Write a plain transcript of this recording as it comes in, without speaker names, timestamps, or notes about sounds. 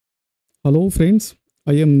Hello friends,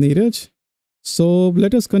 I am Neeraj. So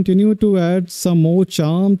let us continue to add some more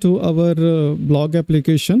charm to our blog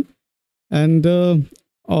application. And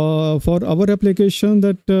for our application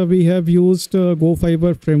that we have used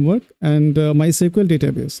GoFiber framework and MySQL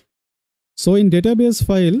database. So in database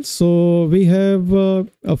file, so we have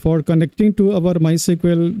for connecting to our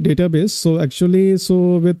MySQL database. So actually,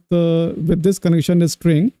 so with this connection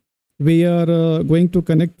string, we are going to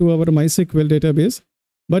connect to our MySQL database.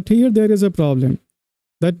 But here there is a problem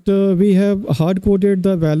that we have hard coded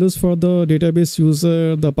the values for the database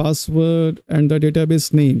user, the password, and the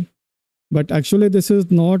database name. But actually, this is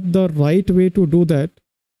not the right way to do that.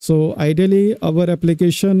 So ideally, our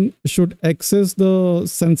application should access the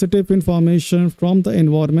sensitive information from the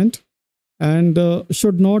environment and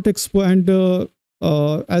should not expand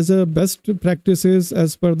as a best practices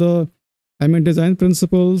as per the design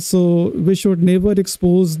principles. So we should never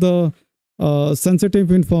expose the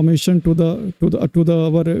sensitive information to the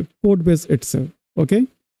our code base itself. Okay.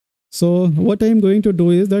 So what I am going to do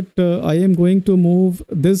is that I am going to move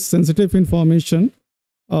this sensitive information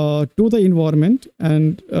to the environment,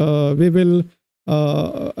 and we will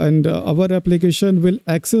and our application will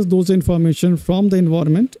access those information from the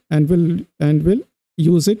environment and will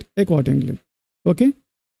use it accordingly. Okay.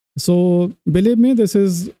 So believe me, this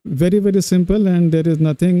is very simple, and there is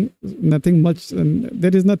nothing much, and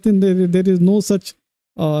there is no such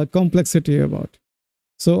complexity about.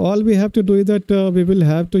 So all we have to do is that we will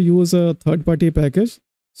have to use a third-party package.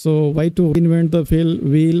 So why to invent the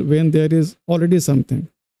wheel when there is already something?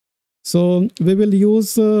 So we will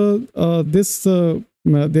use this.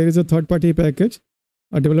 There is a third-party package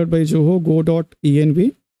developed by Zoho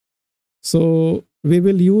go.env. So we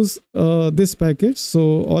will use this package.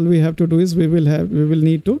 So all we have to do is we will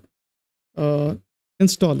need to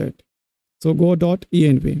install it. So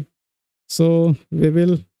go.env. So we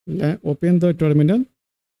will open the terminal,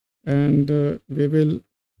 and we will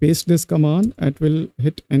paste this command and will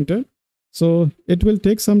hit enter. So it will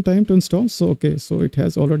take some time to install. So okay, so it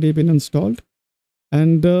has already been installed,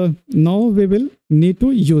 and now we will need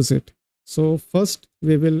to use it. So first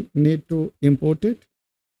we will need to import it.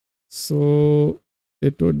 So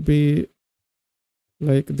it would be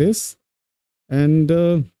like this, and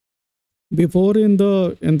before in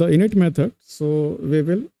the init method, so we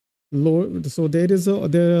will load. So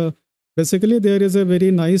basically there is a very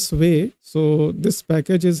nice way. So this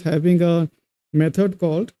package is having a method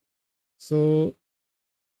called so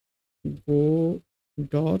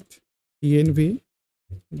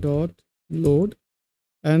go.env.load,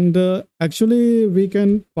 and actually we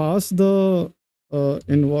can pass the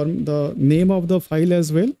the name of the file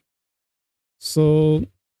as well. So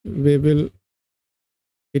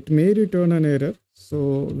it may return an error,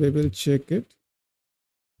 so we will check it,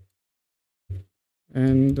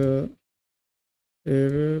 and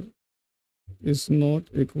error is not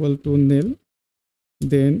equal to nil,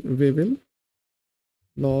 then we will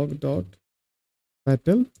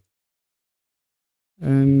log.fatal,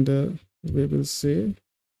 and we will say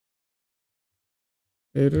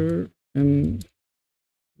error in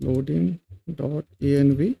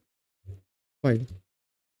loading.env file.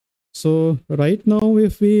 So right now,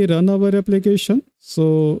 if we run our application,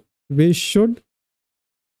 so we should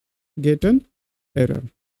get an error.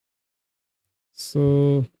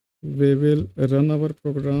 So we will run our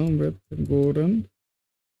program with go run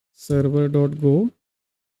server.go.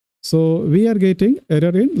 So we are getting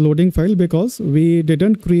error in loading file because we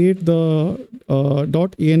didn't create the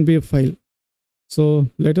 .env file. So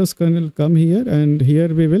let us come here, and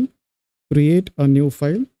here we will create a new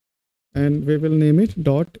file, and we will name it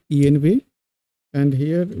 .env. And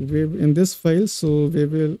here in this file, so we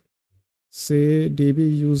will say db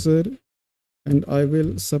user, and I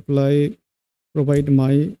will provide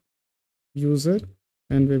my user,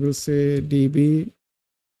 and we will say db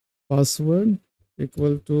password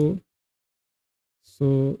equal to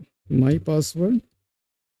so my password,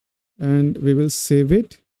 and we will save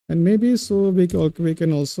it. And maybe so we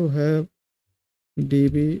can also have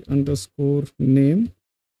db underscore name,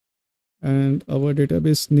 and our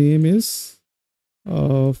database name is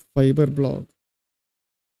fiber blog.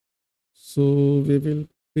 So we will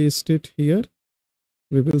paste it here,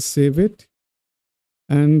 we will save it,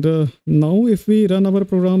 and now if we run our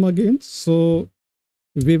program again, so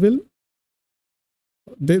we will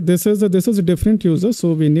this is a different user,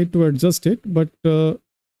 so we need to adjust it, but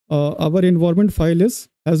our environment file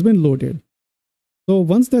has been loaded. So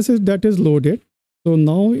once that is loaded, so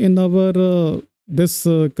now in our this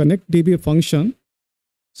connect db function,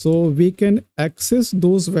 so we can access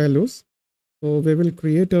those values. So we will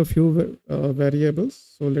create a few variables.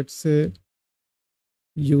 So let's say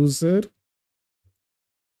user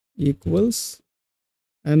equals,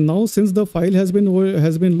 and now since the file has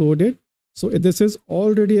been loaded, so this is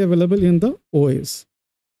already available in the OS.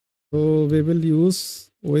 So we will use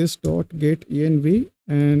os.getEnv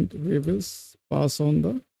and we will pass on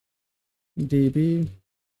the db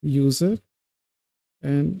user,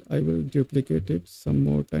 and I will duplicate it some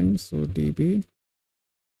more time. So db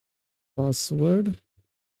password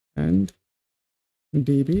and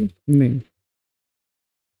db name.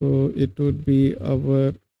 So it would be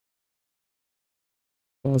our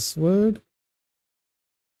password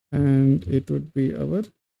and it would be our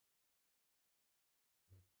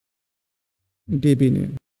db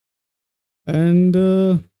name. And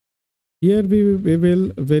here we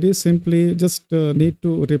will very simply just need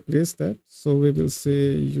to replace that. So we will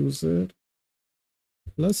say user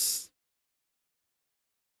plus,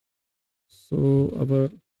 so our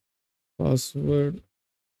password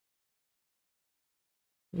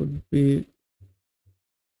would be,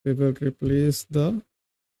 we will replace the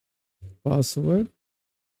password,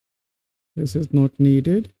 this is not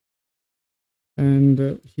needed,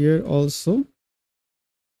 and here also,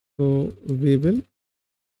 so we will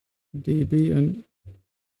db and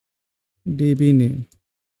db name,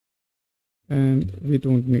 and we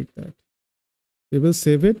don't need that. We will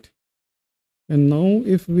save it, and now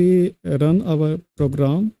if we run our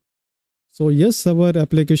program, so yes, our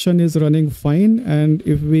application is running fine, and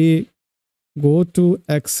if we go to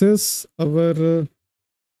access our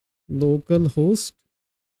local host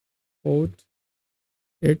port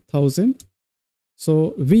 8000,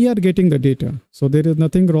 so we are getting the data. So there is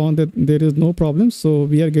nothing wrong, that there is no problem. So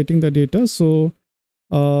we are getting the data. So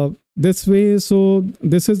this way, so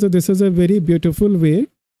this is a very beautiful way,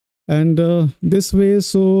 and this way,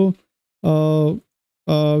 so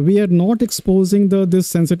we are not exposing this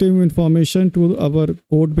sensitive information to our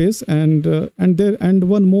code base, and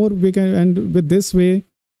one more we can, and with this way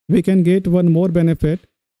we can get one more benefit,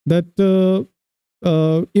 that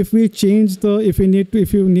if we change the, if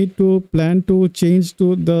you need to plan to change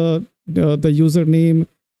to the username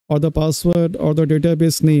or the password or the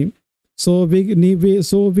database name, so we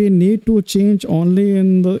need to change only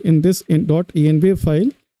in this .env file,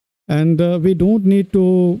 and we don't need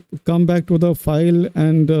to come back to the file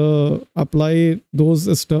and apply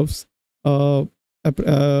those stuffs I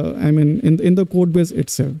mean in the code base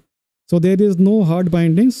itself. So there is no hard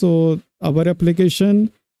binding. So our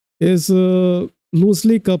application is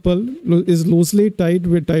loosely coupled, is loosely tied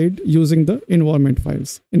using the environment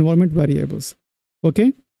files, environment variables.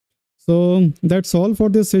 Okay, so that's all for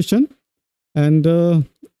this session, and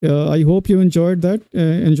I hope you enjoyed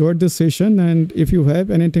this session. And if you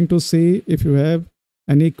have anything to say, if you have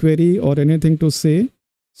any query or anything to say,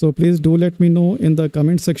 so please do let me know in the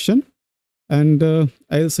comment section, and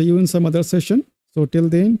I'll see you in some other session. So till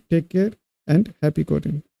then, take care and happy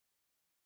coding.